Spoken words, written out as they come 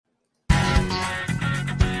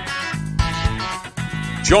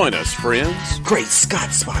Join us, friends. Great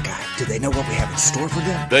Scott, Spa Guy. Do they know what we have in store for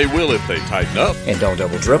them? They will if they tighten up. And don't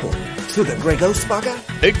double dribble. To the Grey Ghost, Spa Guy?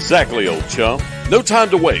 Exactly, old chum. No time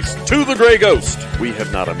to waste. To the Grey Ghost. We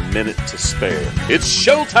have not a minute to spare. It's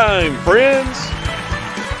showtime, friends.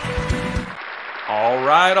 All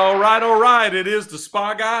right. It is the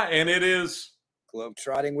Spa Guy, and it is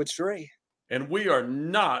Globetrotting with Trey. And we are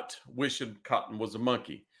not wishing cotton was a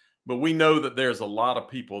monkey, but we know that there's a lot of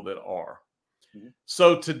people that are. Mm-hmm.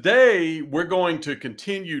 So today we're going to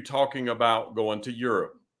continue talking about going to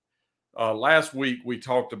Europe. Last week we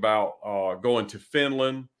talked about going to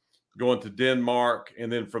Finland, going to Denmark, and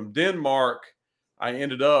then from Denmark I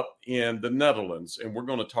ended up in the Netherlands, and we're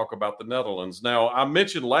going to talk about the Netherlands. Now, I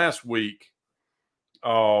mentioned last week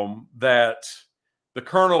that the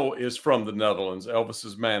Colonel is from the Netherlands.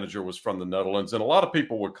 Elvis's manager was from the Netherlands, and a lot of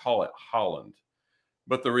people would call it Holland.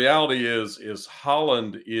 But the reality is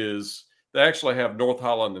Holland is, they actually have North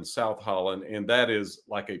Holland and South Holland, and that is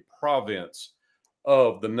like a province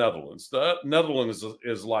of the Netherlands. The Netherlands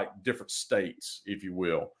is like different states, if you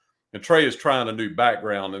will. And Trey is trying a new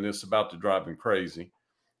background, and it's about to drive him crazy.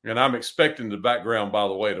 And I'm expecting the background, by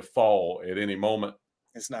the way, to fall at any moment.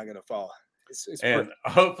 It's not going to fall. And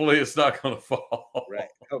hopefully it's not going to fall. Right.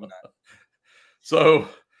 Hope not. So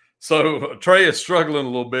Trey is struggling a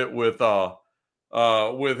little bit with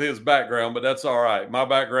his background, but that's all right. My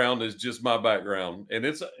background is just my background, and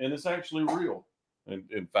it's actually real.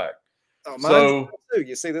 In fact. Oh, so too.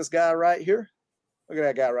 You see this guy right here? Look at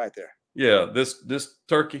that guy right there. Yeah, this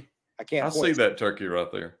turkey. I see that turkey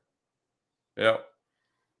right there. Yeah.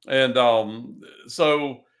 And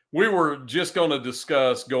so we were just going to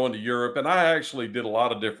discuss going to Europe, and I actually did a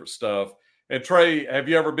lot of different stuff. And Trey, have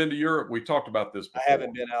you ever been to Europe? We talked about this before. I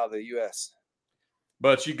haven't been out of the U.S.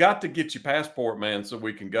 But you got to get your passport, man, so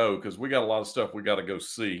we can go, because we got a lot of stuff we got to go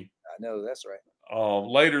see. I know, that's right.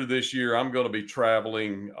 Later this year, I'm going to be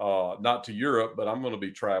traveling, not to Europe, but I'm going to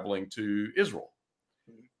be traveling to Israel.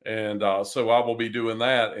 Mm-hmm. And so I will be doing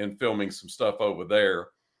that and filming some stuff over there.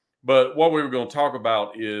 But what we were going to talk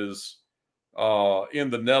about is in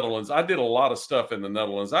the Netherlands. I did a lot of stuff in the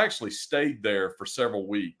Netherlands. I actually stayed there for several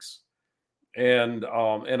weeks. And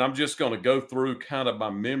I'm just going to go through kind of my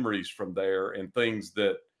memories from there and things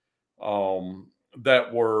that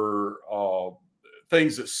were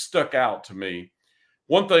things that stuck out to me.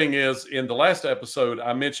 One thing is, in the last episode,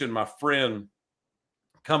 I mentioned my friend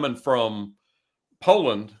coming from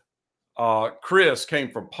Poland. Chris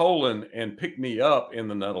came from Poland and picked me up in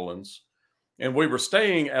the Netherlands. And we were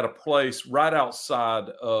staying at a place right outside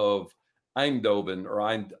of Eindhoven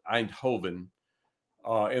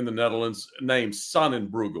in the Netherlands, named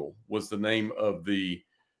Sonnenbrugel was the name of the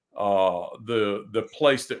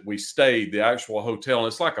place that we stayed, the actual hotel. And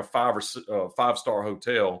it's like a 5-star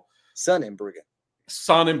hotel. Sonnenbrugel.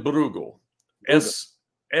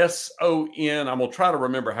 S-O-N. I'm going to try to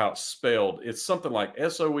remember how it's spelled. It's something like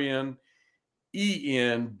SONENBURGE,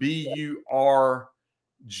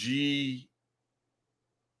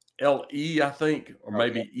 I think, or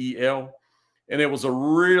maybe EL. And it was a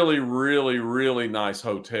really, really, really nice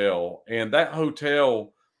hotel. And that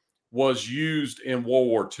hotel was used in World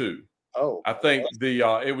War II. Oh, I think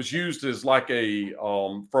it was used as like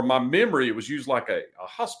from my memory, it was used like a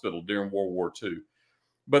hospital during World War II.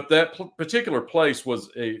 But that particular place was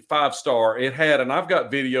a 5-star. It had, and I've got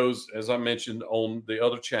videos, as I mentioned, on the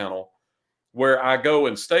other channel, where I go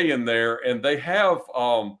and stay in there, and they have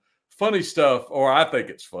funny stuff, or I think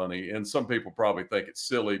it's funny, and some people probably think it's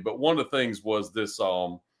silly. But one of the things was this.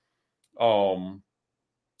 I'll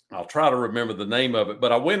try to remember the name of it.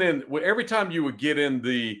 But I went in. Every time you would get in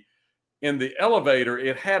the elevator,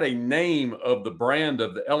 it had a name of the brand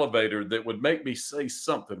of the elevator that would make me say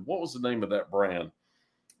something. What was the name of that brand?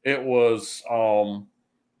 It was an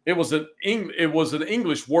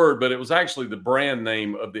English word, but it was actually the brand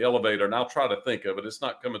name of the elevator. And I'll try to think of it. It's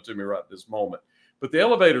not coming to me right this moment. But the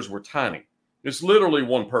elevators were tiny. It's literally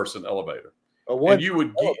one-person elevator.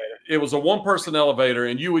 It was a one-person elevator,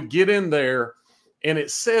 and you would get in there, and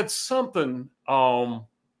it said something. Daggone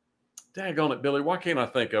it, Billy. Why can't I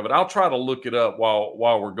think of it? I'll try to look it up while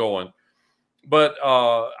we're going. But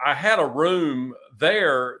I had a room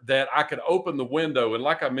there that I could open the window. And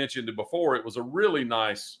like I mentioned before, it was a really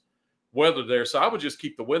nice weather there. So I would just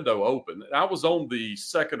keep the window open. And I was on the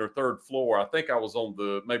second or third floor. I think I was on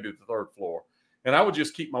maybe the third floor. And I would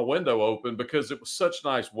just keep my window open because it was such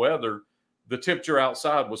nice weather. The temperature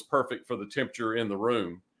outside was perfect for the temperature in the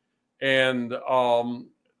room. And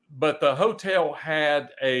but the hotel had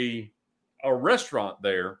a restaurant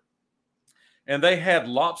there, and they had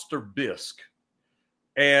lobster bisque.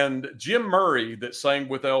 And Jim Murray, that sang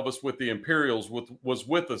with Elvis with the Imperials, was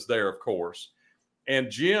with us there, of course.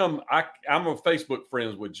 And Jim, I'm a Facebook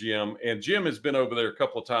friends with Jim, and Jim has been over there a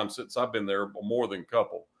couple of times since I've been there, more than a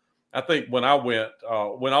couple. I think when I went,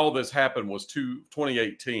 when all this happened was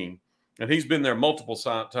 2018, and he's been there multiple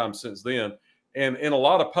times since then. And in a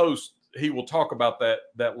lot of posts, he will talk about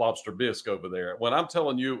that lobster bisque over there. When I'm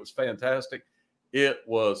telling you it was fantastic, it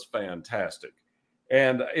was fantastic.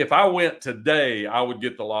 And if I went today, I would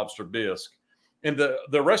get the lobster bisque. And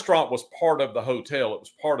the restaurant was part of the hotel. It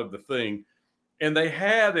was part of the thing. And they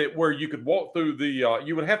had it where you could walk through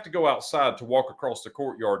you would have to go outside to walk across the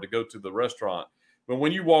courtyard to go to the restaurant. But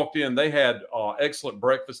when you walked in, they had excellent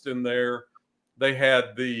breakfast in there. They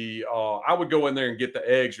had I would go in there and get the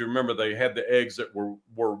eggs. You remember they had the eggs that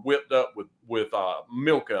were whipped up with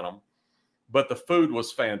milk in them. But the food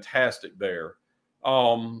was fantastic there.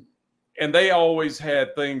 And they always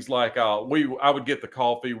had things like I would get the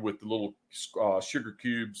coffee with the little sugar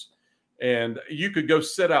cubes, and you could go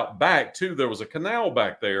sit out back too. There was a canal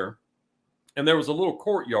back there, and there was a little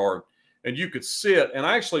courtyard, and you could sit. And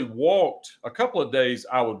I actually walked a couple of days.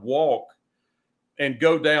 I would walk and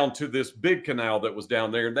go down to this big canal that was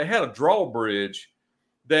down there, and they had a drawbridge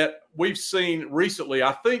that we've seen recently.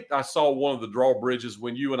 I think I saw one of the drawbridges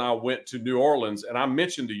when you and I went to New Orleans, and I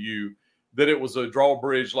mentioned to you that it was a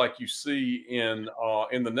drawbridge like you see in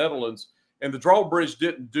the Netherlands. And the drawbridge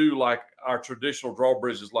didn't do like our traditional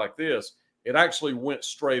drawbridges like this. It actually went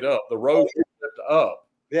straight up. The road lift up.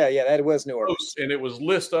 Yeah, that was New Orleans. And it was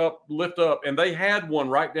lift up. And they had one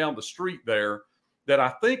right down the street there that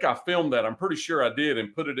I think I filmed that. I'm pretty sure I did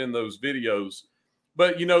and put it in those videos.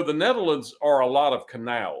 But, the Netherlands are a lot of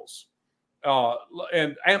canals.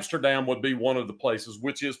 And Amsterdam would be one of the places,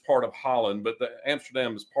 which is part of Holland, but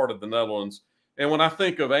Amsterdam is part of the Netherlands. And when I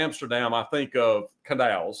think of Amsterdam, I think of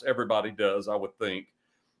canals. Everybody does, I would think.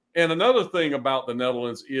 And another thing about the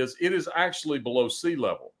Netherlands is it is actually below sea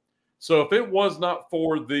level. So if it was not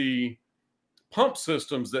for the pump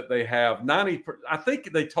systems that they have, I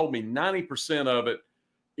think they told me 90% of it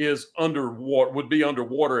is underwater, would be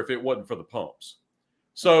underwater if it wasn't for the pumps.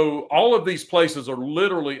 So all of these places are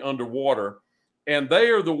literally underwater, and they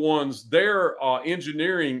are the ones, their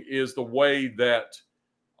engineering is the way that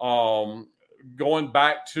going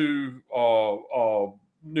back to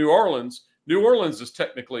New Orleans is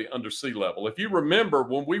technically under sea level. If you remember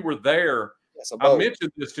when we were there, I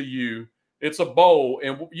mentioned this to you, it's a bowl.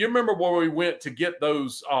 And you remember where we went to get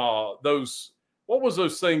those, what was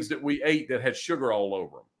those things that we ate that had sugar all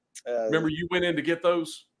over them? Remember you went in to get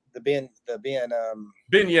those? Beignets.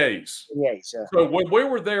 Beignets, yeah. So when we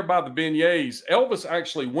were there by the beignets, Elvis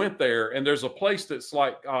actually went there, and there's a place that's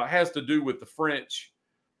like has to do with the French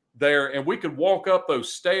there, and we could walk up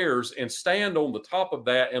those stairs and stand on the top of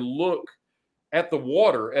that and look at the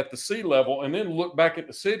water at the sea level, and then look back at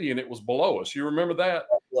the city, and it was below us. You remember that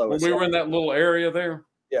when we were in that little area there?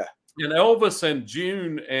 Yeah. And Elvis and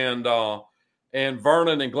June and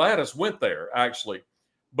Vernon and Gladys went there actually.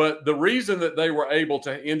 But the reason that they were able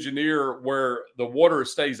to engineer where the water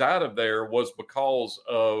stays out of there was because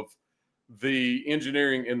of the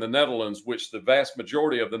engineering in the Netherlands, which the vast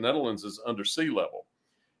majority of the Netherlands is under sea level.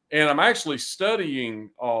 And I'm actually studying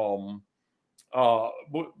because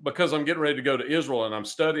I'm getting ready to go to Israel, and I'm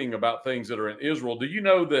studying about things that are in Israel. Do you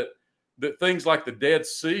know that things like the Dead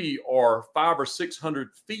Sea are 500 or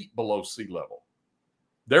 600 feet below sea level?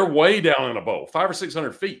 They're way down in a bowl, 500 or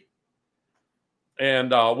 600 feet.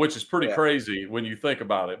 And which is pretty crazy when you think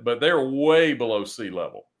about it, but they're way below sea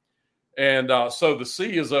level. And so the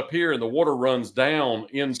sea is up here, and the water runs down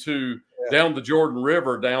down the Jordan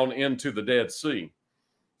River, down into the Dead Sea.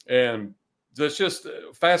 And it's just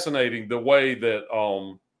fascinating the way that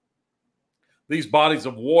these bodies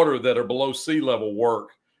of water that are below sea level work,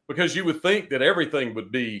 because you would think that everything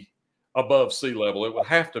would be above sea level. It would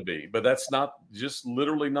have to be, but that's not, just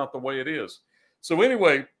literally not the way it is. So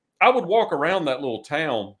anyway, I would walk around that little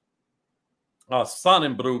town,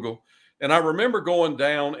 Sonnenbrugge, and I remember going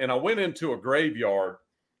down, and I went into a graveyard.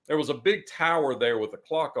 There was a big tower there with a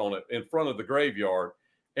clock on it in front of the graveyard.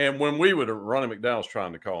 And when we would, Ronnie McDowell's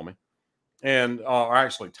trying to call me, and or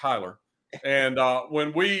actually Tyler, and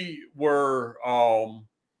when we were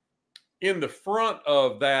in the front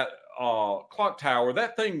of that clock tower,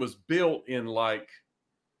 that thing was built in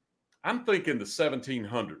I'm thinking the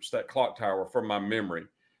 1700s, that clock tower from my memory.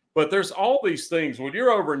 But there's all these things. When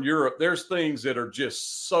you're over in Europe, there's things that are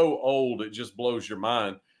just so old, it just blows your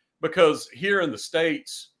mind. Because here in the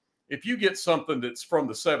States, if you get something that's from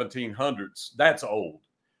the 1700s, that's old.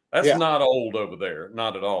 That's not old over there,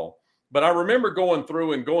 not at all. But I remember going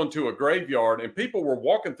through and going to a graveyard, and people were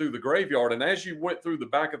walking through the graveyard. And as you went through the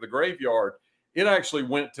back of the graveyard, it actually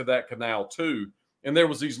went to that canal too. And there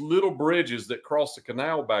was these little bridges that crossed the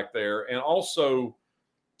canal back there, and also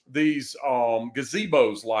these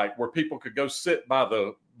gazebos, like where people could go sit by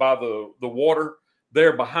the water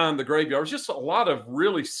there behind the graveyard. It was just a lot of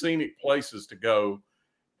really scenic places to go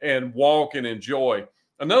and walk and enjoy.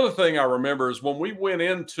 Another thing I remember is when we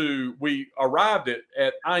arrived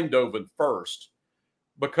at Eindhoven first,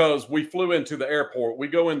 because we flew into the airport. We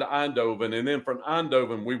go into Eindhoven, and then from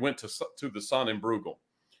Eindhoven, we went to the Sonnenbrugel.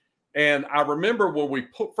 And I remember when we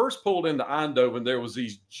first pulled into Eindhoven, there was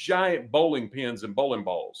these giant bowling pins and bowling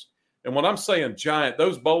balls. And when I'm saying giant,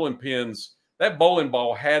 those bowling pins, that bowling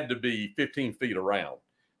ball had to be 15 feet around.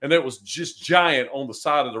 And it was just giant on the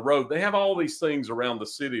side of the road. They have all these things around the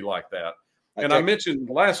city like that. And I mentioned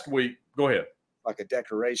last week, go ahead. Like a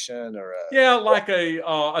decoration or like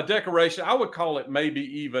a decoration. I would call it maybe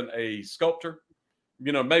even a sculpture.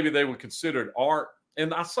 Maybe they would consider it art.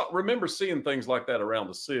 And I remember seeing things like that around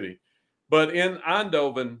the city. But in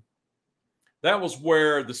Eindhoven, that was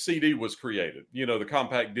where the CD was created, the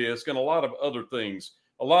compact disc and a lot of other things,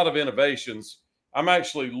 a lot of innovations. I'm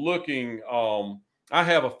actually looking, I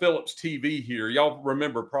have a Philips TV here. Y'all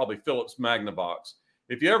remember probably Philips Magnavox.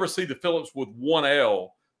 If you ever see the Philips with one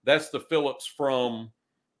L, that's the Philips from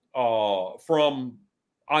Eindhoven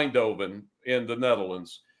in the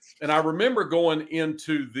Netherlands. And I remember going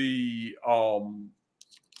into the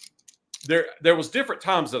there was different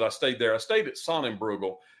times that I stayed there. I stayed at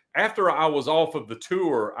Sonnenbrugel. After I was off of the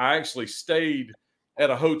tour, I actually stayed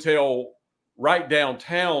at a hotel right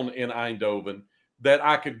downtown in Eindhoven that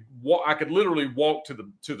I could literally walk to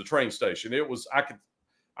the train station. It was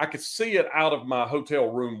I could see it out of my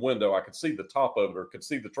hotel room window. I could see the top of it, or could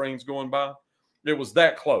see the trains going by. It was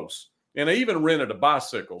that close. And I even rented a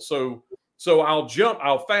bicycle. So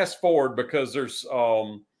I'll fast forward because there's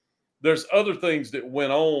other things that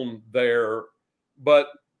went on there, but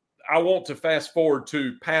I want to fast forward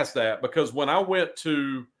to past that, because when I went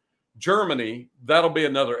to Germany, that'll be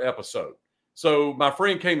another episode. So my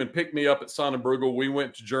friend came and picked me up at Sonnenbrugel. We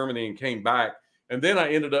went to Germany and came back. And then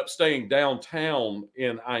I ended up staying downtown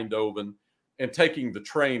in Eindhoven and taking the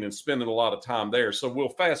train and spending a lot of time there. So we'll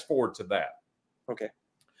fast forward to that. Okay.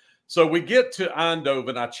 So we get to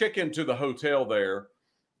Eindhoven. I check into the hotel there.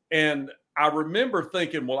 And I remember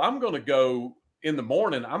thinking, well, I'm going to go in the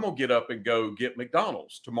morning. I'm going to get up and go get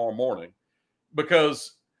McDonald's tomorrow morning.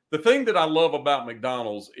 Because the thing that I love about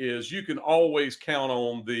McDonald's is you can always count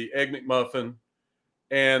on the Egg McMuffin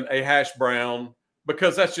and a hash brown,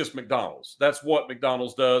 because that's just McDonald's. That's what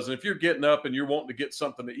McDonald's does. And if you're getting up and you're wanting to get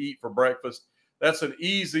something to eat for breakfast, that's an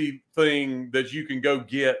easy thing that you can go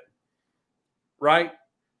get, right?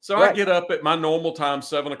 So right. I get up at my normal time,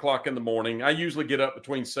 7 o'clock in the morning. I usually get up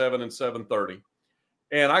between 7 and 7:30.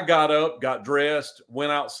 And I got up, got dressed,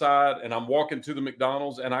 went outside, and I'm walking to the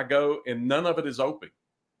McDonald's, and I go, and none of it is open.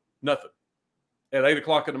 Nothing. At 8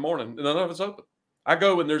 o'clock in the morning, none of it's open. I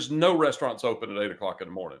go, and there's no restaurants open at 8 o'clock in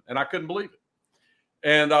the morning. And I couldn't believe it.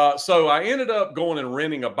 And so I ended up going and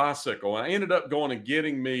renting a bicycle. I ended up going and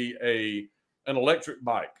getting me an electric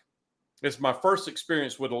bike. It's my first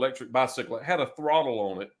experience with electric bicycle. It had a throttle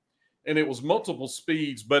on it, and it was multiple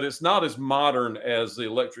speeds, but it's not as modern as the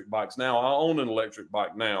electric bikes now. I own an electric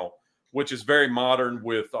bike now, which is very modern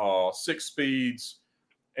with 6 speeds,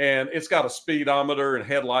 and it's got a speedometer and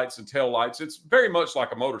headlights and tail lights. It's very much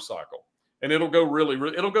like a motorcycle, and it'll go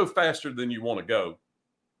it'll go faster than you want to go.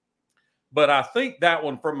 But I think that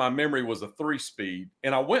one from my memory was a 3-speed.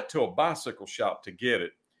 And I went to a bicycle shop to get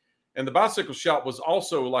it. And the bicycle shop was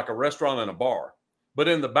also like a restaurant and a bar. But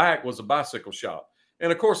in the back was a bicycle shop.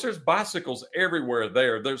 And of course, there's bicycles everywhere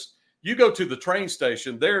there. You go to the train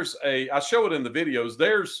station, I show it in the videos.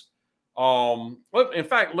 There's, in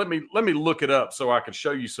fact, let me look it up so I can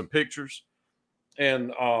show you some pictures.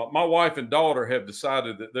 And my wife and daughter have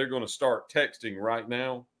decided that they're going to start texting right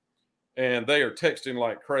now. And they are texting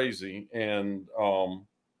like crazy, and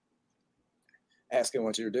asking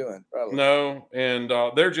what you're doing. Probably. No, and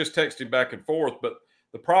they're just texting back and forth. But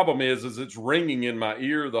the problem is it's ringing in my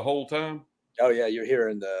ear the whole time. Oh yeah, you're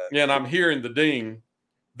hearing the. Yeah, and I'm hearing the ding.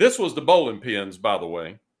 This was the bowling pins, by the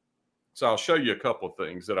way. So I'll show you a couple of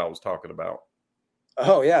things that I was talking about.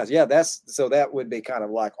 Oh yeah. That would be kind of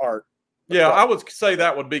like art. Yeah, I would say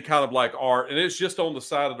that would be kind of like art, and it's just on the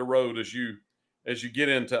side of the road as you get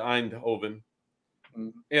into Eindhoven. Mm-hmm.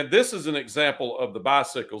 And this is an example of the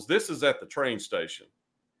bicycles. This is at the train station.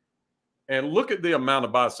 And look at the amount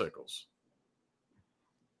of bicycles.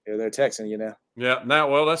 Yeah, they're texting you now. Yeah,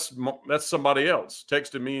 well, that's somebody else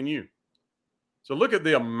texting me and you. So look at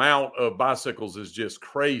the amount of bicycles is just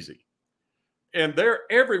crazy. And they're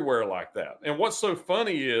everywhere like that. And what's so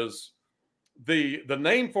funny is the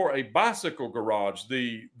name for a bicycle garage,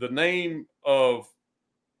 the name of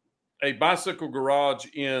a bicycle garage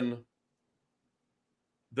in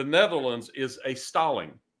the Netherlands is a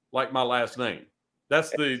stalling, like my last name. That's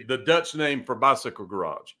the Dutch name for bicycle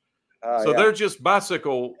garage. So they're just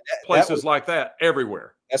bicycle places like that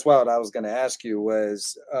everywhere. That's what I was going to ask you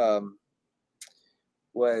was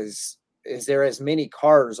is there as many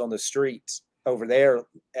cars on the streets over there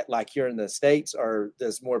like here in the States, or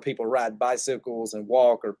does more people ride bicycles and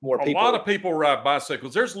walk, or more people? A lot of people ride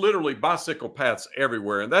bicycles. There's literally bicycle paths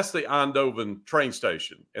everywhere, and that's the Eindhoven train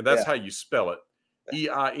station, and that's how you spell it,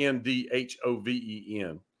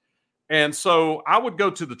 Eindhoven. And so I would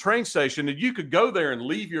go to the train station, and you could go there and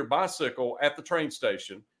leave your bicycle at the train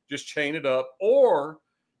station, just chain it up, or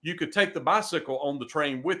you could take the bicycle on the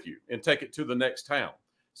train with you and take it to the next town.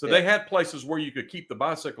 So they had places where you could keep the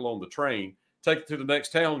bicycle on the train, take it to the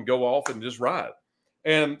next town, and go off and just ride.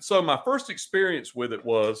 And so my first experience with it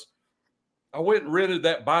was I went and rented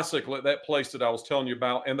that bicycle at that place that I was telling you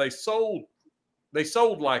about, and they sold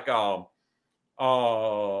like the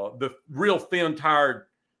real thin tired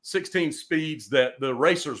 16 speeds that the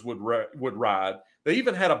racers would ride. They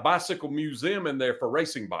even had a bicycle museum in there for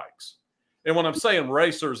racing bikes. And when I'm saying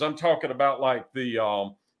racers, I'm talking about like the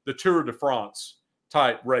Tour de France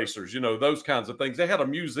type racers, those kinds of things. They had a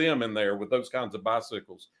museum in there with those kinds of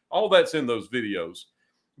bicycles. All that's in those videos.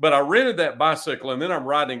 But I rented that bicycle, and then I'm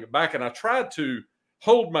riding it back, and I tried to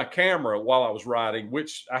hold my camera while I was riding,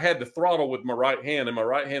 which I had to throttle with my right hand, and my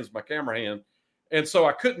right hand's my camera hand. And so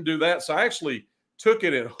I couldn't do that. So I actually took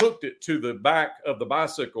it and hooked it to the back of the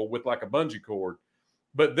bicycle with like a bungee cord.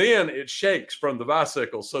 But then it shakes from the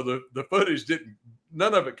bicycle. So the footage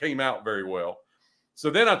none of it came out very well. So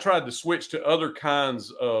then I tried to switch to other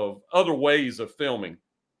ways of filming.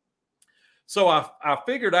 So I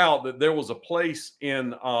figured out that there was a place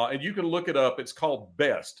in, and you can look it up. It's called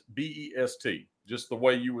Best, B-E-S-T, just the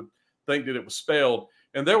way you would think that it was spelled.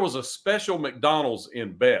 And there was a special McDonald's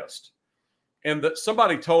in Best. And that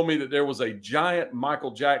somebody told me that there was a giant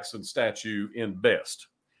Michael Jackson statue in Best.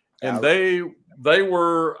 And they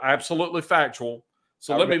were absolutely factual.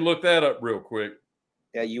 So let me look that up real quick.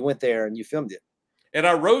 Yeah, you went there and you filmed it. And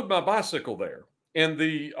I rode my bicycle there. And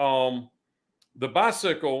the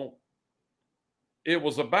bicycle, it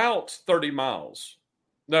was about 30 miles.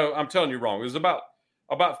 No, I'm telling you wrong. It was about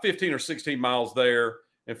 15 or 16 miles there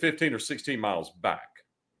and 15 or 16 miles back.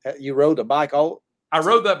 You rode the bike I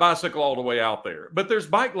rode that bicycle all the way out there. But there's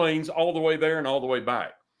bike lanes all the way there and all the way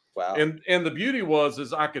back. Wow. And the beauty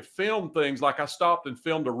is I could film things like I stopped and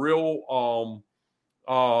filmed a real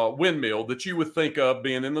windmill that you would think of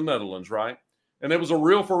being in the Netherlands, right? And it was a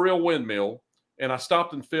real for real windmill. And I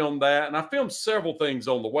stopped and filmed that. And I filmed several things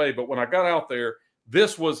on the way. But when I got out there,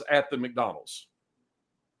 this was at the McDonald's.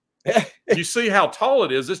 You see how tall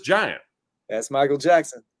it is? It's giant. That's Michael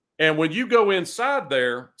Jackson. And when you go inside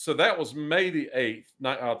there, so that was May the 8th,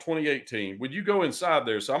 2018. When you go inside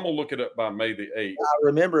there, so I'm going to look it up by May the 8th. I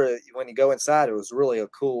remember when you go inside, it was really a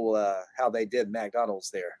cool how they did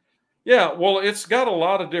McDonald's there. Yeah, well, it's got a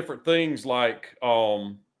lot of different things like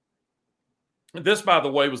this, by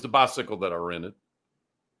the way, was the bicycle that I rented.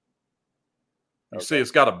 You see,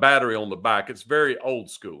 it's got a battery on the back. It's very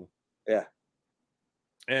old school. Yeah.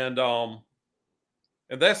 And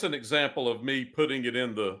that's an example of me putting it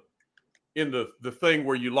in the thing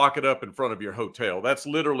where you lock it up in front of your hotel. That's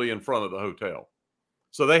literally in front of the hotel.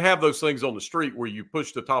 So they have those things on the street where you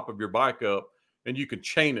push the top of your bike up and you can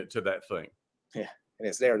chain it to that thing. Yeah. And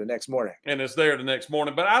it's there the next morning.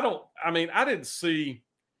 But I don't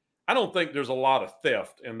think there's a lot of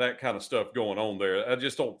theft and that kind of stuff going on there. I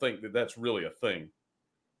just don't think that that's really a thing.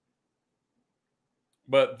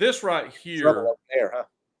 But this right here, there, huh?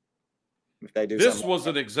 If they do this was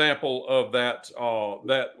an example of that.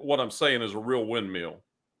 That what I'm saying is a real windmill.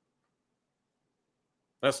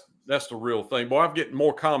 That's the real thing. Boy, I'm getting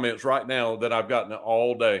more comments right now than I've gotten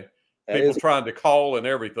all day. People trying to call and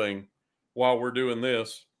everything while we're doing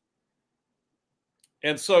this.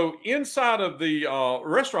 And so inside of the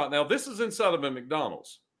restaurant now, this is inside of a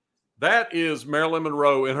McDonald's. That is Marilyn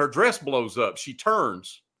Monroe, and her dress blows up. She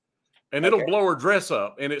turns, and it'll blow her dress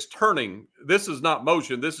up, and it's turning. This is not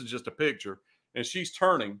motion. This is just a picture, and she's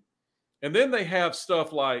turning. And then they have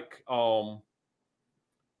stuff like Elvis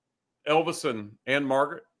and Anne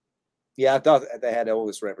Margaret. Yeah, I thought they had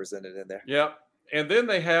Elvis represented in there. Yeah. And then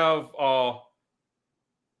they have a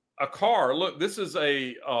car. Look, this is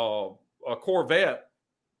a Corvette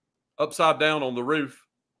upside down on the roof.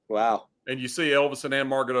 Wow. And you see Elvis and Anne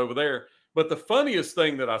Margaret over there. But the funniest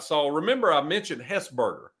thing that I saw, remember I mentioned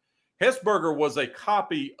Hessburger. Hessburger was a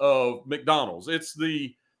copy of McDonald's. It's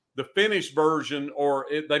the Finnish version, or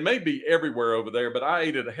they may be everywhere over there, but I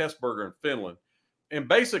ate at a Hessburger in Finland. And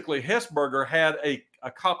basically, Hessburger had a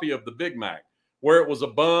copy of the Big Mac, where it was a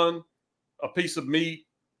bun, a piece of meat,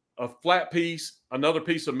 a flat piece, another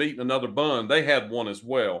piece of meat, and another bun. They had one as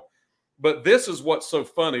well. But this is what's so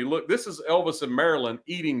funny. Look, this is Elvis in Maryland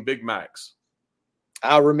eating Big Macs.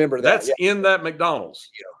 I remember that. That's in that McDonald's.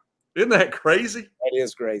 Yeah. Isn't that crazy? That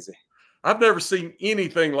is crazy. I've never seen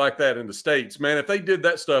anything like that in the States, man. If they did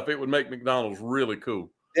that stuff, it would make McDonald's really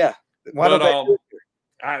cool. Yeah. Why don't they do it?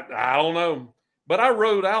 I don't know. But I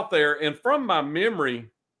rode out there, and from my memory,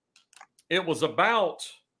 it was about,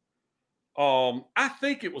 I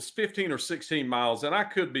think it was 15 or 16 miles, and I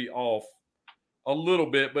could be off a little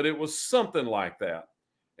bit, but it was something like that.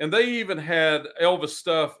 And they even had Elvis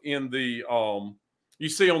stuff in the, you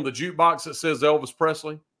see on the jukebox that says Elvis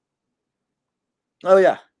Presley. Oh,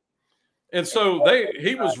 yeah. And so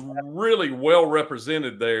he was really well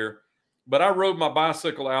represented there. But I rode my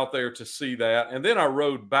bicycle out there to see that. And then I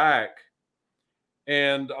rode back.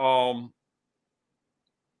 And I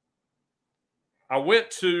went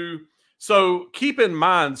to, so keep in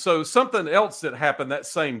mind, so something else that happened that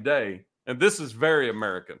same day, and this is very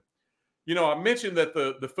American. You know, I mentioned that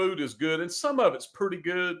the food is good, and some of it's pretty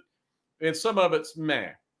good, and some of it's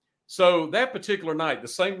meh. So that particular night, the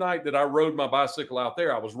same night that I rode my bicycle out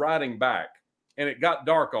there, I was riding back, and it got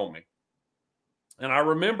dark on me. And I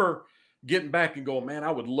remember getting back and going, man,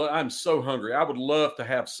 I'm so hungry. I would love to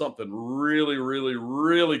have something really, really,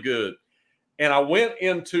 really good. And I went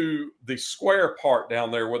into the square part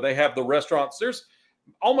down there where they have the restaurants. There's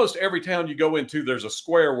almost every town you go into, there's a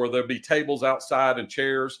square where there'll be tables outside and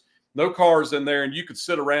chairs, no cars in there, and you could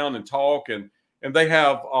sit around and talk. And they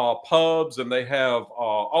have pubs, and they have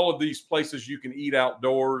all of these places you can eat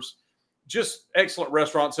outdoors. Just excellent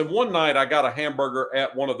restaurants. And one night I got a hamburger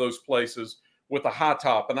at one of those places with a high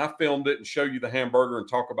top, and I filmed it and show you the hamburger and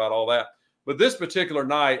talk about all that. But this particular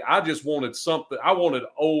night, I just wanted something. I wanted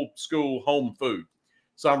old school home food.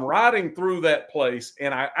 So I'm riding through that place,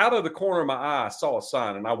 and out of the corner of my eye, I saw a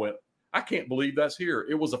sign, and I went, I can't believe that's here.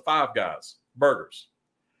 It was a Five Guys burgers.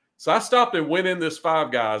 So I stopped and went in this Five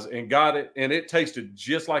Guys and got it, and it tasted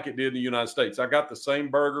just like it did in the United States. I got the same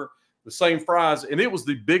burger, the same fries, and it was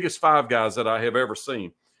the biggest Five Guys that I have ever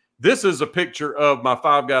seen. This is a picture of my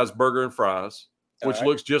Five Guys burger and fries, which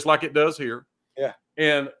looks just like it does here. Yeah.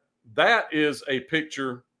 And that is a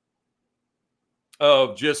picture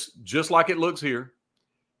of just like it looks here.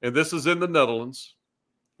 And this is in the Netherlands.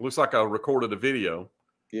 Looks like I recorded a video.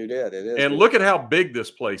 You did. It is. And look at how big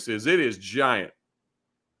this place is. It is giant.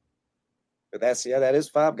 But that is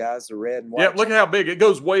Five Guys, the red and white. Yeah, look at how big. It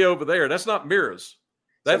goes way over there. That's not Mira's.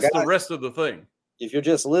 That's the rest of the thing. If you're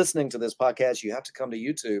just listening to this podcast, you have to come to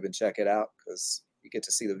YouTube and check it out because you get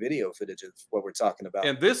to see the video footage of what we're talking about.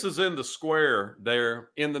 And this is in the square there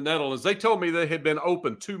in the Netherlands. They told me they had been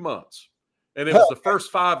open 2 months, and it was the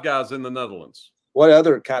first Five Guys in the Netherlands. What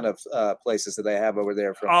other kind of places do they have over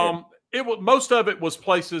there? Most of it was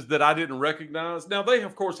places that I didn't recognize. Now, they,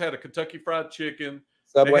 of course, had a Kentucky Fried Chicken.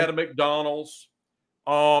 Subway. They had a McDonald's,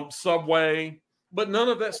 Subway, but none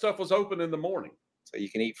of that stuff was open in the morning. So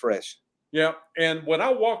you can eat fresh. Yeah, and when I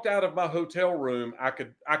walked out of my hotel room, I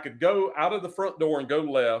could go out of the front door and go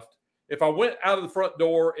left. If I went out of the front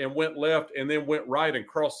door and went left and then went right and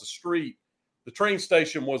crossed the street, the train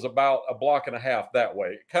station was about a block and a half that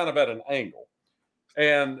way, kind of at an angle.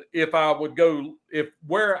 And if I would go,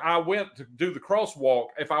 where I went to do the crosswalk,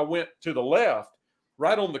 if I went to the left,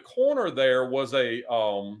 right on the corner there was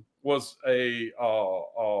come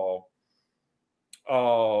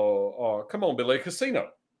on, Billy, a casino.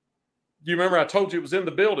 Do you remember I told you it was in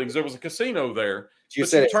the buildings? There was a casino there. You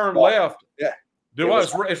said turn left. Yeah.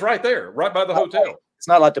 It's right there, right by the hotel. It's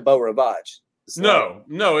not like the Beau Rivage. No,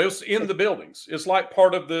 it's in the buildings. It's like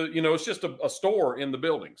part of the, it's just a store in the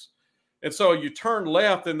buildings. And so you turn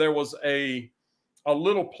left, and there was a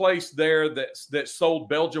little place there that sold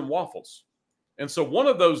Belgian waffles. And so one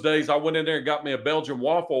of those days I went in there and got me a Belgian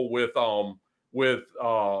waffle with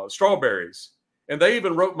strawberries. And they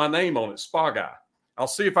even wrote my name on it, Spa Guy. I'll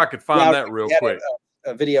see if I could find that real quick.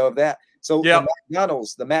 A video of that. So yep.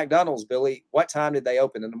 the McDonald's, Billy, what time did they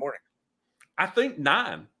open in the morning? I think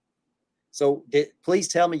 9. So please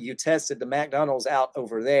tell me you tested the McDonald's out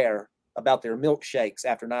over there about their milkshakes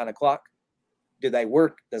after 9 o'clock. Do they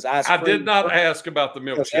work? Does ice cream? I did not ask about the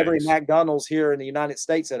milkshakes. Every McDonald's here in the United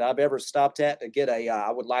States that I've ever stopped at to get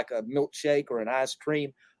I would like a milkshake or an ice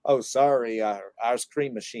cream. Oh, sorry, our ice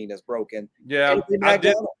cream machine is broken. Yeah, I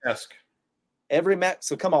didn't ask.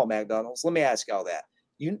 So come on, McDonald's. Let me ask y'all that.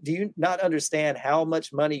 Do you not understand how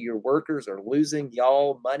much money your workers are losing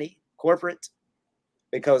y'all money, corporate?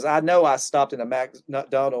 Because I know I stopped in a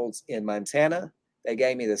McDonald's in Montana. They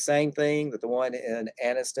gave me the same thing that the one in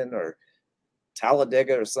Anniston or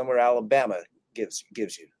Talladega or somewhere Alabama gives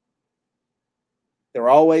you. They're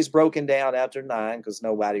always broken down after 9 because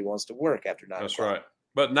nobody wants to work after 9. That's right.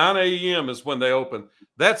 But 9 a.m. is when they open.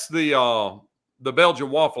 That's the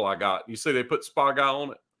Belgian waffle I got. You see they put Spa Guy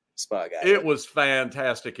on it? Spa Guy. It was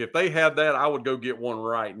fantastic. If they had that, I would go get one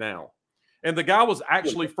right now. And the guy was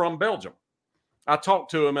actually from Belgium. I talked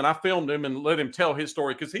to him and I filmed him and let him tell his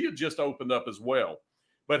story because he had just opened up as well.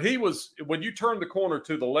 But he was, when you turn the corner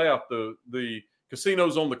to the left, the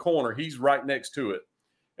casino's on the corner. He's right next to it.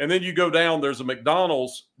 And then you go down, there's a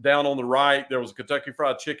McDonald's down on the right. There was a Kentucky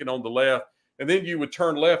Fried Chicken on the left. And then you would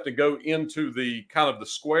turn left and go into the kind of the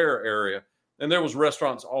square area. And there was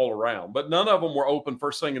restaurants all around. But none of them were open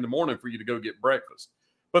first thing in the morning for you to go get breakfast.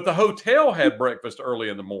 But the hotel had breakfast early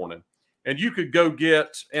in the morning. And you could go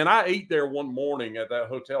get, and I ate there one morning at that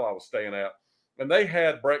hotel I was staying at, and they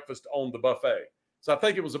had breakfast on the buffet. So I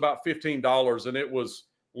think it was about $15, and it was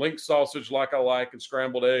link sausage like I like and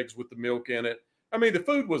scrambled eggs with the milk in it. I mean, the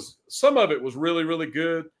food was, some of it was really, really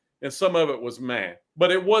good, and some of it was meh,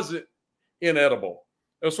 but it wasn't inedible.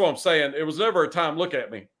 That's what I'm saying. It was never a time, look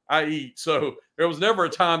at me, I eat. So there was never a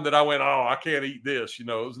time that I went, oh, I can't eat this. You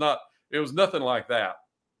know, it was nothing like that.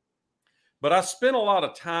 But I spent a lot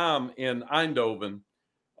of time in Eindhoven,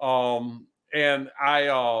 and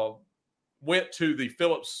I went to the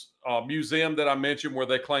Philips Museum that I mentioned where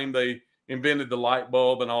they claim they invented the light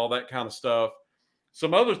bulb and all that kind of stuff.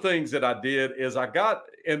 Some other things that I did is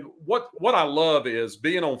and what I love is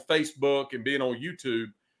being on Facebook and being on YouTube,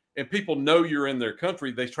 and people know you're in their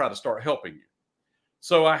country, they try to start helping you.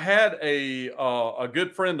 So I had a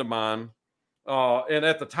good friend of mine, and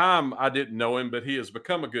at the time I didn't know him, but he has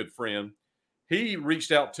become a good friend. He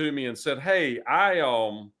reached out to me and said, hey,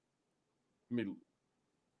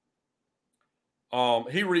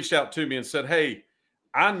 he reached out to me and said, hey,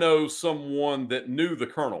 I know someone that knew the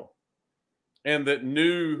colonel and that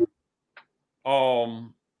knew the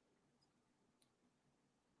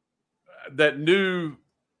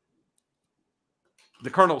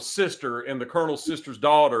colonel's sister and the colonel's sister's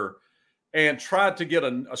daughter, and tried to get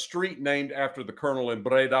a street named after the colonel in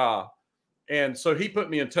Breda. And so he put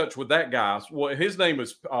me in touch with that guy. Well, his name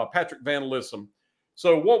is Patrick Van Lissem.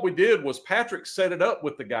 So what we did was Patrick set it up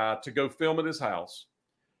with the guy to go film at his house.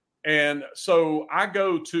 And so I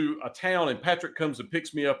go to a town, and Patrick comes and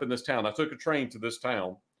picks me up in this town. I took a train to this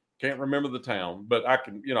town. Can't remember the town, but I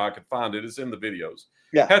can find it. It's in the videos.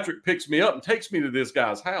 Yeah. Patrick picks me up and takes me to this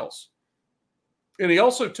guy's house. And he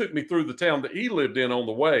also took me through the town that he lived in on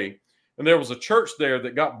the way. And there was a church there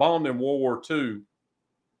that got bombed in World War II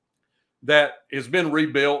that has been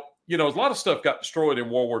rebuilt. You know, a lot of stuff got destroyed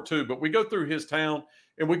in World War II, but we go through his town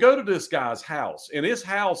and we go to this guy's house. And his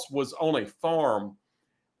house was on a farm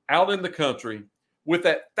out in the country with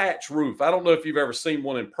that thatch roof. I don't know if you've ever seen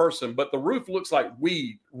one in person, but the roof looks like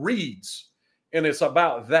reeds, and it's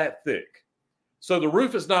about that thick. So the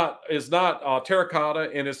roof is not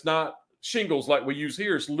terracotta, and it's not shingles like we use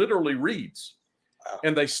here. It's literally reeds. Wow.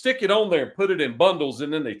 And they stick it on there and put it in bundles,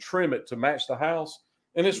 and then they trim it to match the house.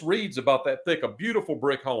 And it's reeds about that thick, a beautiful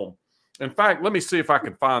brick home. In fact, let me see if I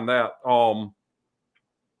can find that. I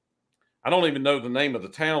don't even know the name of the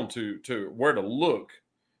town to where to look,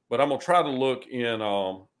 but I'm gonna try to look in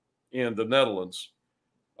the Netherlands.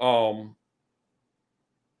 But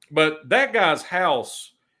that guy's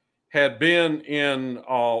house had been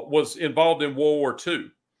was involved in World War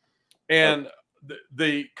II, and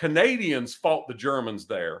the Canadians fought the Germans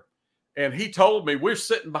there. And he told me, we're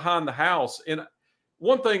sitting behind the house, and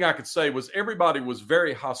one thing I could say was everybody was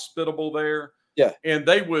very hospitable there. Yeah. And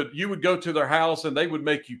you would go to their house and they would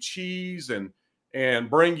make you cheese and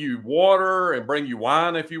bring you water and bring you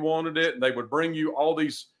wine if you wanted it. And they would bring you all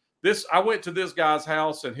I went to this guy's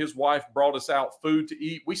house, and his wife brought us out food to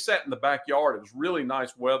eat. We sat in the backyard. It was really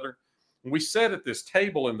nice weather. And we sat at this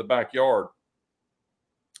table in the backyard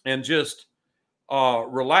and just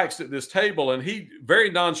relaxed at this table. And he very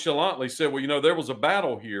nonchalantly said, well, there was a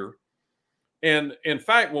battle here. And in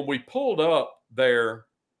fact, when we pulled up there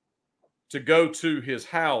to go to his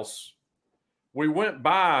house, we went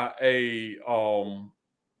by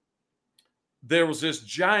there was this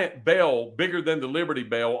giant bell, bigger than the Liberty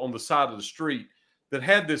Bell, on the side of the street that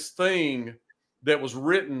had this thing that was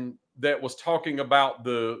written that was talking about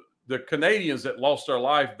the Canadians that lost their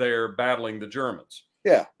life there battling the Germans.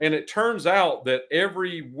 Yeah. And it turns out that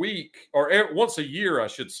every week, or once a year, I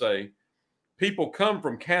should say, people come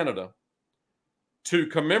from Canada to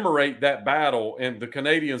commemorate that battle and the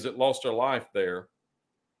Canadians that lost their life there.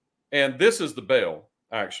 And this is the bell,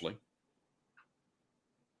 actually.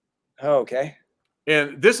 Oh, okay.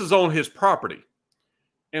 And this is on his property.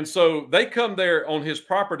 And so they come there on his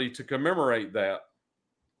property to commemorate that.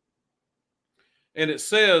 And it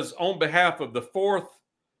says, on behalf of the 4th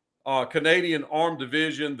Canadian Armed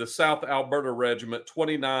Division, the South Alberta Regiment,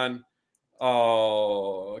 29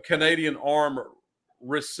 Canadian Armed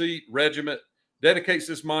Receipt Regiment, dedicates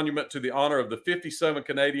this monument to the honor of the 57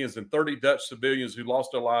 Canadians and 30 Dutch civilians who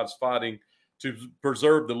lost their lives fighting to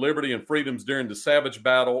preserve the liberty and freedoms during the savage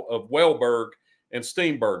battle of Weilburg and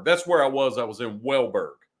Steenburg. That's where I was. I was in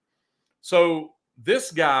Weilburg. So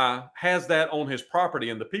this guy has that on his property,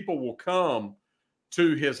 and the people will come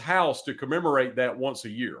to his house to commemorate that once a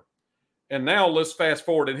year. And now let's fast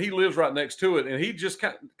forward, and he lives right next to it, and he just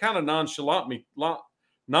kind of nonchalantly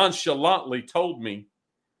told me,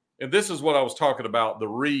 and this is what I was talking about, the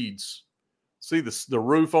reeds. See the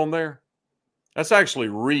roof on there? That's actually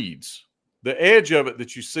reeds. The edge of it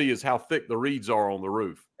that you see is how thick the reeds are on the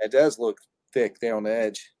roof. It does look thick there on the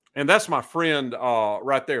edge. And that's my friend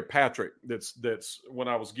right there, Patrick. That's when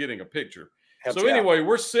I was getting a picture. So anyway,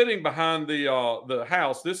 we're sitting behind the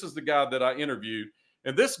house. This is the guy that I interviewed,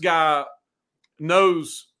 and this guy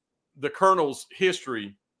knows the Colonel's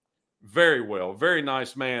history very well. Very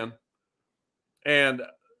nice man, and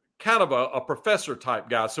kind of a professor type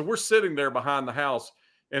guy. So we're sitting there behind the house,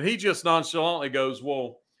 and he just nonchalantly goes,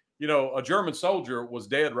 "Well, you know, a German soldier was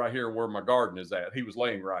dead right here where my garden is at. He was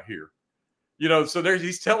laying right here." You know, so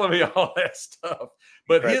he's telling me all that stuff.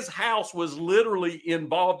 But his house was literally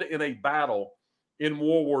involved in a battle in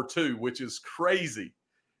World War II, which is crazy.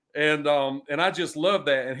 And I just love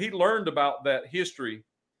that. And he learned about that history.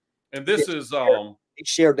 And this is he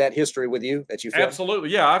shared that history with you that you filmed?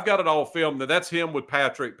 Absolutely. Yeah, I've got it all filmed. That's him with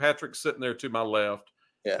Patrick. Patrick's sitting there to my left.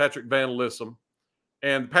 Yeah. Patrick Van Lissem.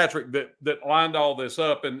 And Patrick that lined all this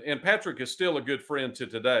up. And Patrick is still a good friend to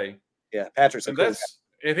today. Yeah, Patrick's a cool guy.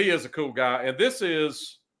 And he is a cool guy. And that's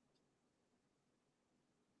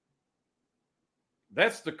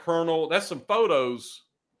the Colonel. That's some photos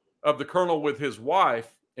of the Colonel with his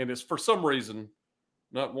wife. And it's for some reason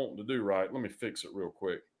not wanting to do right. Let me fix it real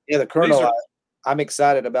quick. Yeah, the Colonel, I'm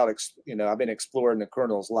excited about, I've been exploring the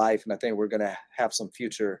Colonel's life, and I think we're going to have some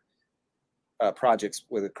future projects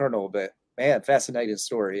with the Colonel. But, man, fascinating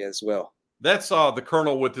story as well. That's the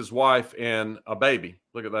Colonel with his wife and a baby.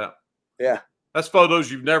 Look at that. Yeah. That's photos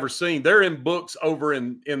you've never seen. They're in books over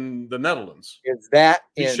in the Netherlands. Is that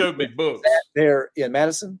he showed me books? Is that there in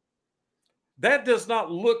Madison? That does not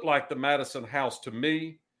look like the Madison house to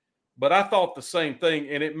me, but I thought the same thing.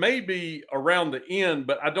 And it may be around the end,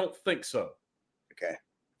 but I don't think so. Okay.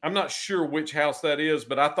 I'm not sure which house that is,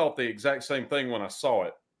 but I thought the exact same thing when I saw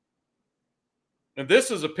it. And this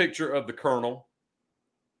is a picture of the Colonel.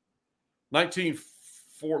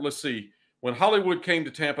 1904, let's see. When Hollywood came to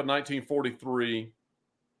Tampa in 1943,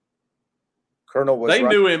 Colonel was They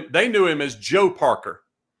knew him as Joe Parker.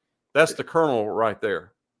 That's the Colonel right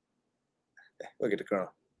there. Look at the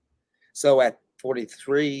Colonel. So at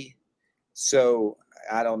 43, so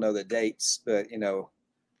I don't know the dates, but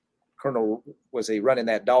Colonel, was he running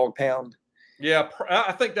that dog pound? Yeah,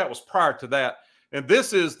 I think that was prior to that. And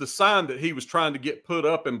this is the sign that he was trying to get put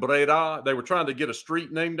up in Breda. They were trying to get a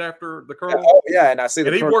street named after the Colonel. Yeah, and I see.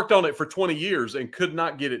 And he worked on it for 20 years and could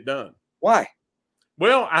not get it done. Why?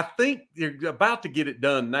 Well, I think they're about to get it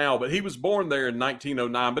done now, but he was born there in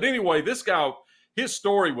 1909. But anyway, this guy, his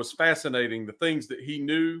story was fascinating, the things that he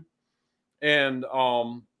knew. And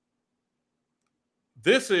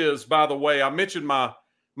this is, by the way, I mentioned my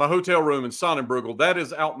hotel room in Sonnenbrügel. That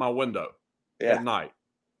is out my window at night.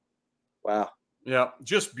 Wow. Yeah,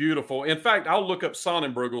 just beautiful. In fact, I'll look up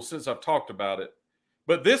Sonnenbrügel since I've talked about it.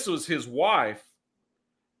 But this was his wife,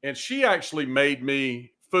 and she actually made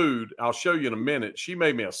me food. I'll show you in a minute. She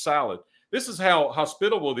made me a salad. This is how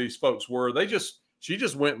hospitable these folks were. She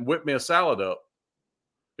just went and whipped me a salad up.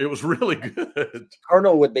 It was really good.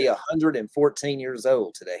 Colonel would be 114 years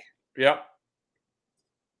old today. Yep.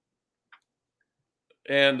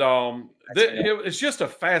 And it's just a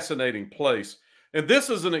fascinating place. And this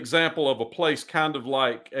is an example of a place kind of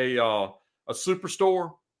like a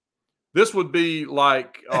superstore. This would be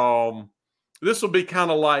like this would be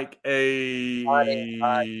kind of like a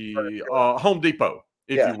Home Depot,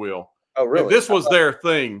 if you will. Oh, really? And this was their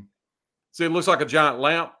thing. See, it looks like a giant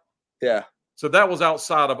lamp. Yeah. So that was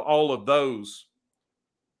outside of all of those.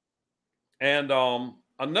 And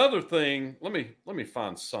another thing, let me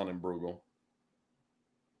find Sonnenbrügel.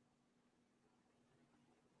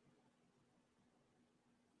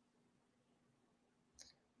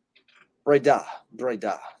 Breda.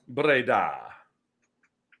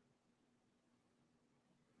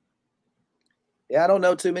 Yeah, I don't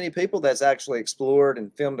know too many people that's actually explored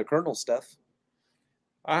and filmed the Colonel stuff.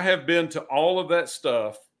 I have been to all of that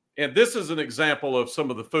stuff, and this is an example of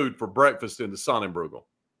some of the food for breakfast in the Sonnenbrugel.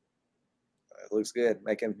 It looks good.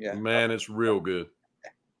 Yeah. Man, it's real good.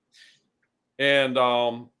 And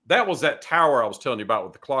that was that tower I was telling you about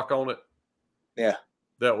with the clock on it. Yeah.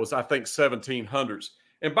 That was, I think, 1700s.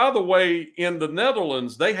 And by the way, in the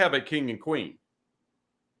Netherlands, they have a king and queen.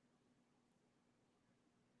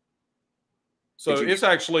 So it's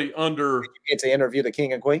actually under. Did you get to interview the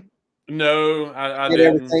king and queen? No, I did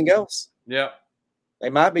didn't. Everything else. Yeah. They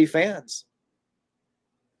might be fans.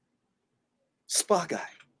 Spa guy.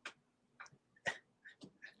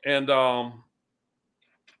 And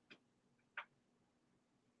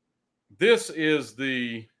this is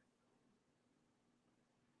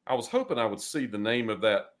I was hoping I would see the name of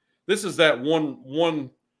that. This is that one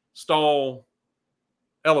stall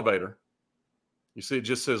elevator. You see, it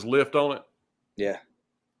just says lift on it. Yeah.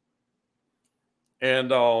 And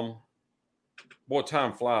boy,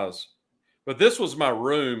 time flies. But this was my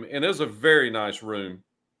room, and it was a very nice room.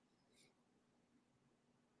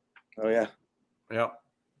 Oh yeah. Yeah.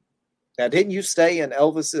 Now, didn't you stay in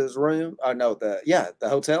Elvis's room? Oh no, the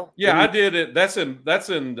hotel. Yeah, I did it. That's in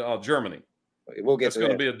Germany. We'll get. That's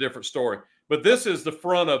going to be a different story. But this is the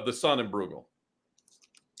front of the Sonnenbrugel.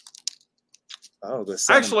 Oh,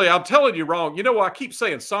 Actually, I'm telling you wrong. You know, I keep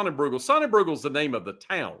saying Sonnenbrugel. Sonnenbrugel is the name of the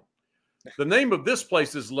town. The name of this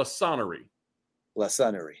place is La Sonnerie. La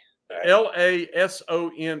Sonnerie. Right.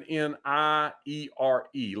 LASONNIERE.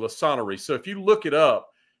 La Sonnerie. So if you look it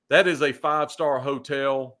up, that is a 5-star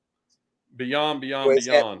hotel. Beyond.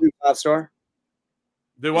 5-star.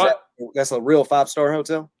 Do what? That's a real 5-star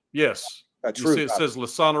hotel. Yes. A true. You see, it says La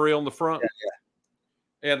Sonnerie on the front. Yeah.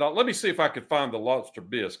 And let me see if I could find the lobster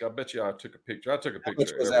bisque. I bet you I took a picture. I took a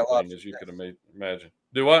picture of everything, as you can imagine.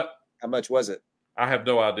 Do what? How much was it? I have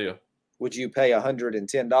no idea. Would you pay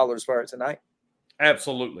 $110 for it tonight?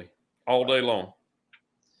 Absolutely. All day long.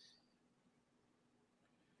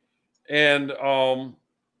 And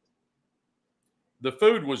the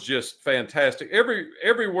food was just fantastic.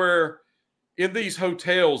 Everywhere in these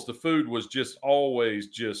hotels, the food was just always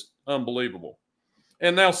just unbelievable.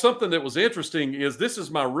 And now something that was interesting is this is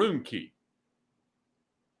my room key.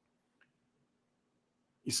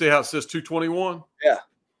 You see how it says 221? Yeah.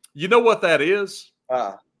 You know what that is?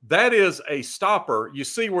 Uh-uh. That is a stopper. You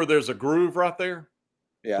see where there's a groove right there?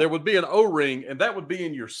 Yeah. There would be an O-ring, and that would be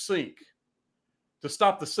in your sink to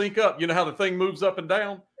stop the sink up. You know how the thing moves up and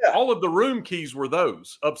down? Yeah. All of the room keys were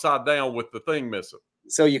those upside down with the thing missing.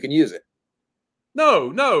 So you can use it.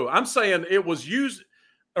 No. I'm saying it was used.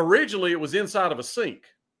 Originally, it was inside of a sink.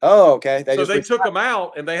 Oh, okay. So they took them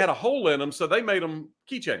out, and they had a hole in them, so they made them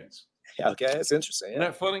keychains. Okay, that's interesting. Yeah.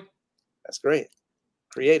 Isn't that funny? That's great.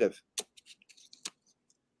 Creative.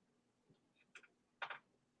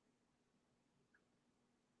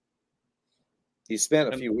 You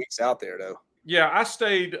spent a few weeks out there, though. Yeah, I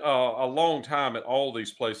stayed a long time at all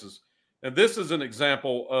these places. And this is an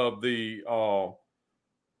example of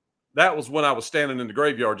that was when I was standing in the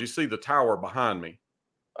graveyard. You see the tower behind me.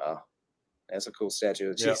 Wow. That's a cool statue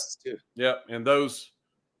of Jesus, too. Yeah, and those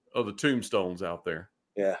are the tombstones out there.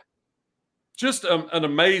 Yeah. Just an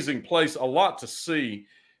amazing place, a lot to see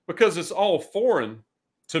because it's all foreign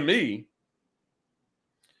to me.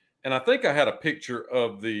 And I think I had a picture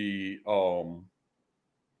of the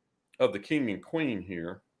king and queen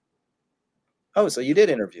here. Oh, so you did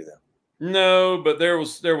interview them? No, but there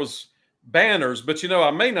was banners. But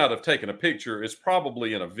I may not have taken a picture. It's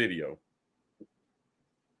probably in a video.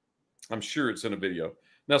 I'm sure it's in a video.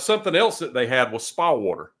 Now, something else that they had was spa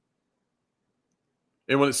water.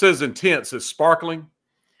 And when it says intense, it's sparkling.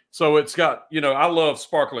 So it's got, I love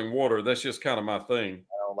sparkling water. That's just kind of my thing.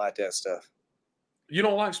 I don't like that stuff. You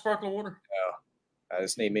don't like sparkling water? No. I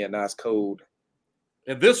just need me a nice cold.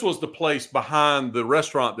 And this was the place behind the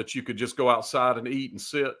restaurant that you could just go outside and eat and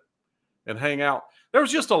sit and hang out. There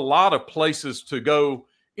was just a lot of places to go.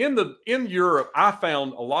 In Europe, I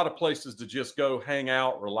found a lot of places to just go hang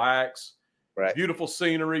out, relax. Right. Beautiful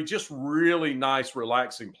scenery, just really nice,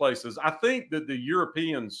 relaxing places. I think that the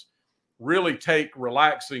Europeans really take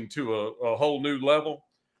relaxing to a whole new level.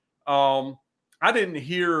 I didn't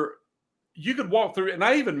hear, you could walk through, and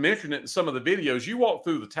I even mentioned it in some of the videos. You walk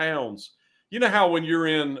through the towns. You know how when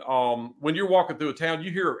you're walking through a town,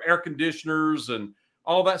 you hear air conditioners and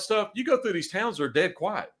all that stuff. You go through these towns, they're dead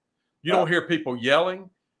quiet. You don't hear people yelling.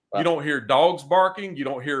 You don't hear dogs barking. You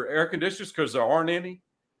don't hear air conditioners because there aren't any.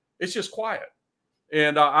 It's just quiet.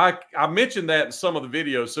 And I mentioned that in some of the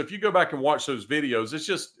videos. So if you go back and watch those videos, it's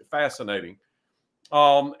just fascinating.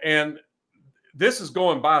 And this is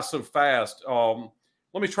going by so fast.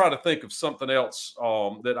 Let me try to think of something else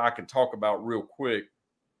that I can talk about real quick,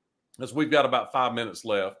 as we've got about 5 minutes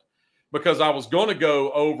left, because I was going to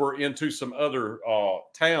go over into some other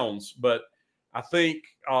towns, but I think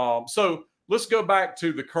so. Let's go back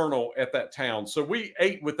to the colonel at that town. So we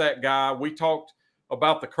ate with that guy. We talked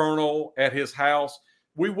about the colonel at his house.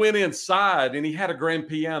 We went inside and he had a grand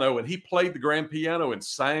piano and he played the grand piano and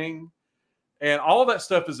sang. And all that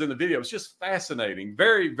stuff is in the video. It's just fascinating.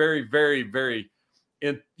 Very, very, very, very,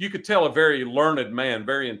 and you could tell a very learned man,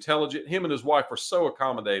 very intelligent. Him and his wife were so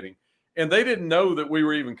accommodating. And they didn't know that we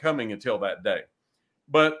were even coming until that day.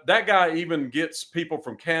 But that guy even gets people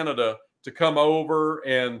from Canada to come over,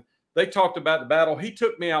 and they talked about the battle. He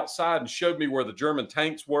took me outside and showed me where the German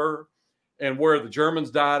tanks were and where the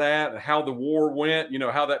Germans died at and how the war went,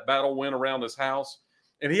 how that battle went around his house.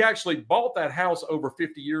 And he actually bought that house over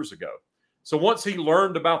 50 years ago. So once he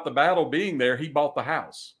learned about the battle being there, he bought the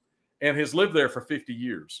house and has lived there for 50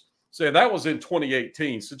 years. So that was in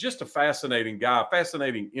 2018. So just a fascinating guy,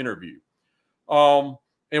 fascinating interview. And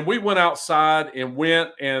we went outside and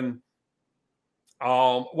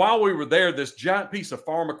while we were there, this giant piece of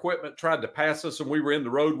farm equipment tried to pass us and we were in the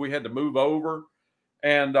road. We had to move over.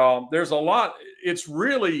 And there's a lot. It's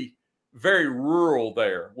really very rural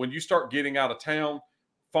there. When you start getting out of town,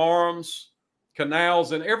 farms,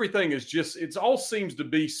 canals, and everything is just, it all seems to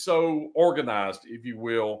be so organized, if you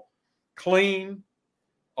will, clean.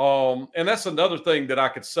 And that's another thing that I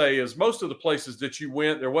could say is most of the places that you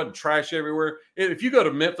went, there wasn't trash everywhere. If you go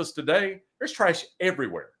to Memphis today, there's trash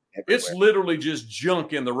everywhere. It's literally just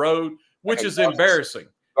junk in the road, which is embarrassing.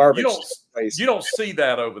 Garbage. You don't see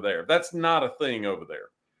that over there. That's not a thing over there.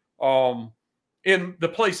 In the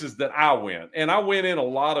places that I went, and I went in a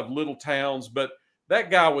lot of little towns, but that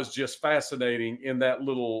guy was just fascinating in that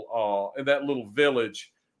little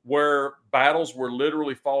village where battles were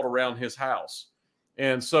literally fought around his house.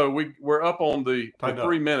 And so we're up on the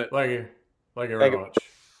 3 minute. Thank you very much.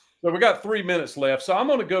 So we got 3 minutes left. So I'm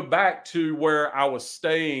going to go back to where I was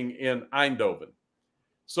staying in Eindhoven.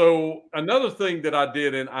 So another thing that I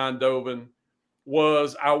did in Eindhoven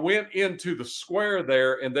was I went into the square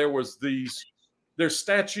there, and there's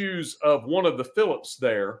statues of one of the Phillips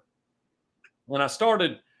there. When I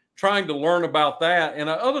started trying to learn about that, and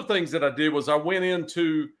other things that I did was I went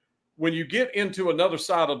into, when you get into another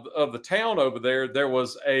side of the town over there,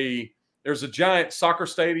 there's a giant soccer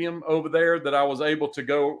stadium over there that I was able to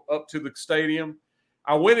go up to the stadium.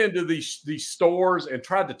 I went into these stores and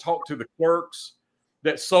tried to talk to the clerks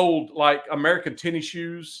that sold like American tennis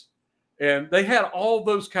shoes. And they had all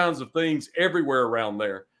those kinds of things everywhere around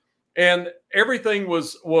there. And everything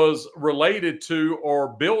was related to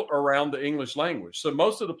or built around the English language. So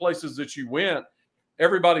most of the places that you went,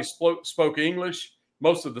 everybody spoke English.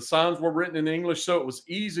 Most of the signs were written in English. So it was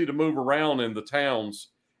easy to move around in the towns.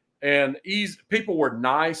 And people were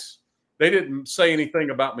nice. They didn't say anything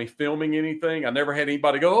about me filming anything. I never had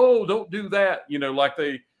anybody go, "Oh, don't do that," like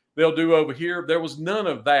they'll do over here. There was none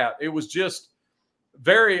of that. It was just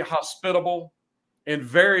very hospitable and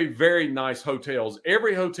very, very nice hotels.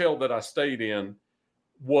 Every hotel that I stayed in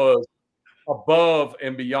was above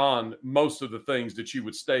and beyond most of the things that you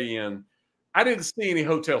would stay in. I didn't see any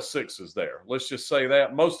Hotel Sixes there. Let's just say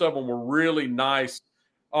that. Most of them were really nice.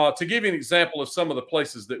 To give you an example of some of the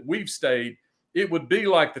places that we've stayed, it would be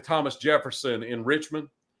like the Thomas Jefferson in Richmond.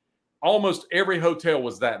 Almost every hotel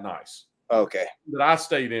was that nice. Okay. That I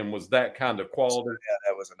stayed in was that kind of quality. Yeah,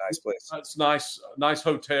 that was a nice place. It's nice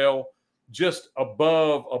hotel, just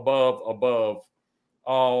above.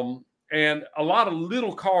 And a lot of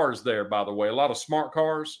little cars there, by the way, a lot of smart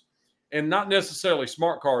cars, and not necessarily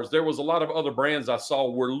smart cars. There was a lot of other brands I saw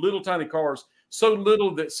were little tiny cars, so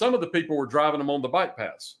little that some of the people were driving them on the bike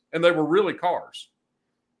paths, and they were really cars,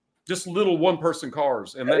 just little one-person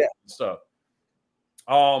cars and that stuff.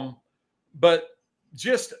 But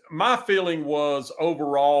just my feeling was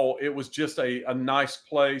overall, it was just a nice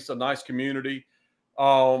place, a nice community.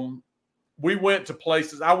 We went to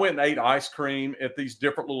places. I went and ate ice cream at these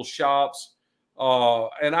different little shops.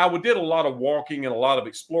 And I did a lot of walking and a lot of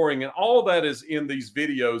exploring, and all that is in these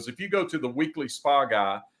videos. If you go to the Weekly Spa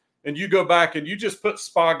Guy and you go back and you just put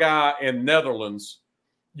Spa Guy and Netherlands,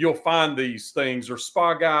 you'll find these things, or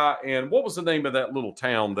Spa Guy. And what was the name of that little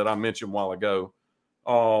town that I mentioned a while ago?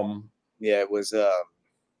 It was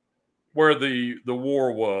where the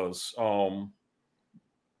war was.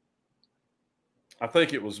 I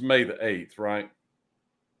think it was May the 8th, right?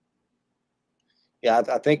 Yeah,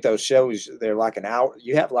 I think those shows, they're like an hour.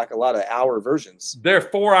 You have like a lot of hour versions They're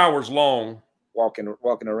 4 hours long.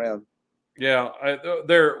 walking around. Yeah,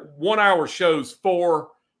 they're 1 hour shows, 4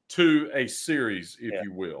 to a series, if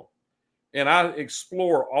you will. And I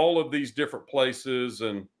explore all of these different places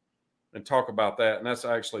and talk about that. And that's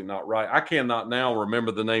actually not right. I cannot now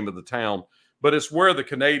remember the name of the town, but it's where the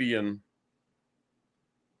Canadian.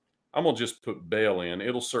 I'm gonna just put Bell in.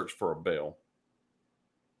 It'll search for a bell.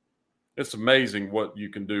 It's amazing what you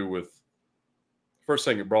can do with. First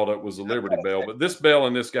thing it brought up was the Liberty Bell, but this bell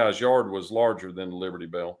in this guy's yard was larger than the Liberty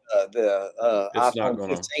Bell. The It's iPhone not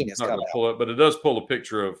 15 is going coming to pull up, but it does pull a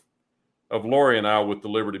picture of Lori and I with the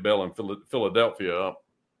Liberty Bell in Philadelphia up.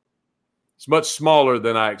 It's much smaller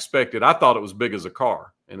than I expected. I thought it was big as a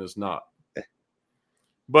car, and it's not.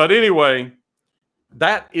 But anyway,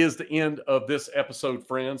 that is the end of this episode,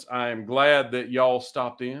 friends. I am glad that y'all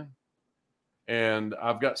stopped in, and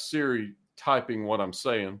I've got Siri typing what I'm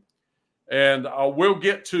saying. And we'll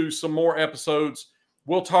get to some more episodes.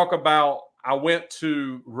 We'll talk about, I went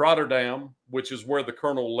to Rotterdam, which is where the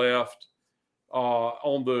Colonel left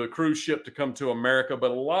on the cruise ship to come to America.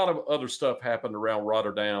 But a lot of other stuff happened around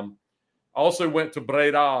Rotterdam. I also went to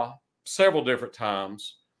Breda several different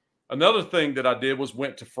times. Another thing that I did was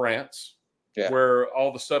went to France, where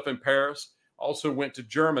all the stuff in Paris. Also went to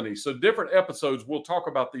Germany. So different episodes, we'll talk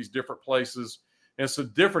about these different places and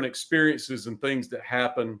some different experiences and things that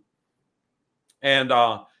happen. And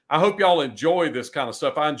I hope y'all enjoy this kind of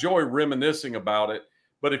stuff. I enjoy reminiscing about it.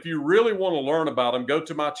 But if you really want to learn about them, go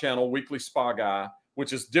to my channel, Weekly Spa Guy,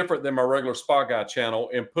 which is different than my regular Spa Guy channel,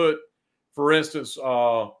 and put, for instance,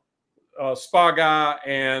 Spa Guy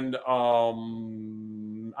and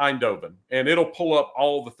Eindhoven. And it'll pull up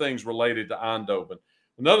all the things related to Eindhoven.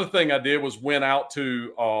 Another thing I did was went out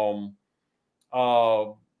to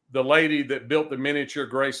the lady that built the miniature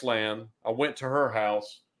Graceland. I went to her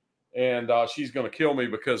house. And she's going to kill me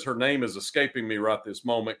because her name is escaping me right this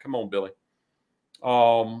moment. Come on, Billy.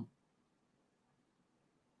 Come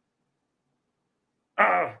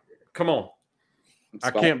on.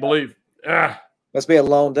 I can't believe. Must be a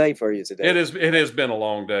long day for you today. It has been a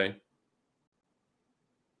long day.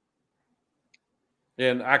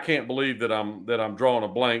 And I can't believe that I'm drawing a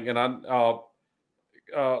blank. And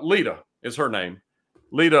Lita is her name.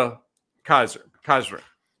 Lita Kaiser.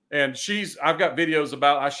 And I've got videos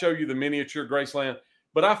I show you the miniature Graceland,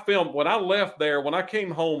 but I filmed when I left there, when I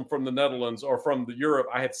came home from the Netherlands or from Europe,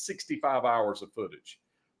 I had 65 hours of footage.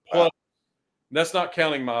 Plus, that's not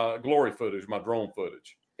counting my glory footage, my drone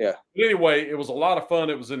footage. Yeah. But anyway, it was a lot of fun.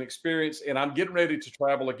 It was an experience, and I'm getting ready to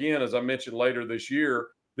travel again, as I mentioned later this year.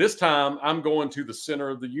 This time I'm going to the center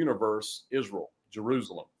of the universe, Israel,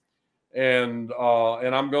 Jerusalem. And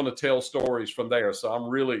I'm going to tell stories from there. So I'm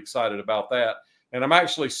really excited about that. And I'm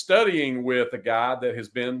actually studying with a guy that has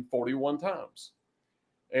been 41 times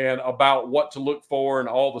and about what to look for and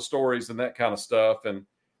all the stories and that kind of stuff. And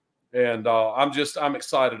I'm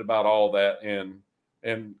excited about all that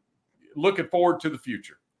and looking forward to the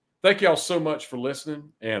future. Thank y'all so much for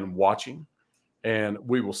listening and watching. And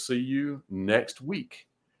we will see you next week.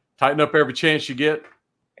 Tighten up every chance you get.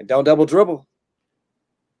 And don't double dribble.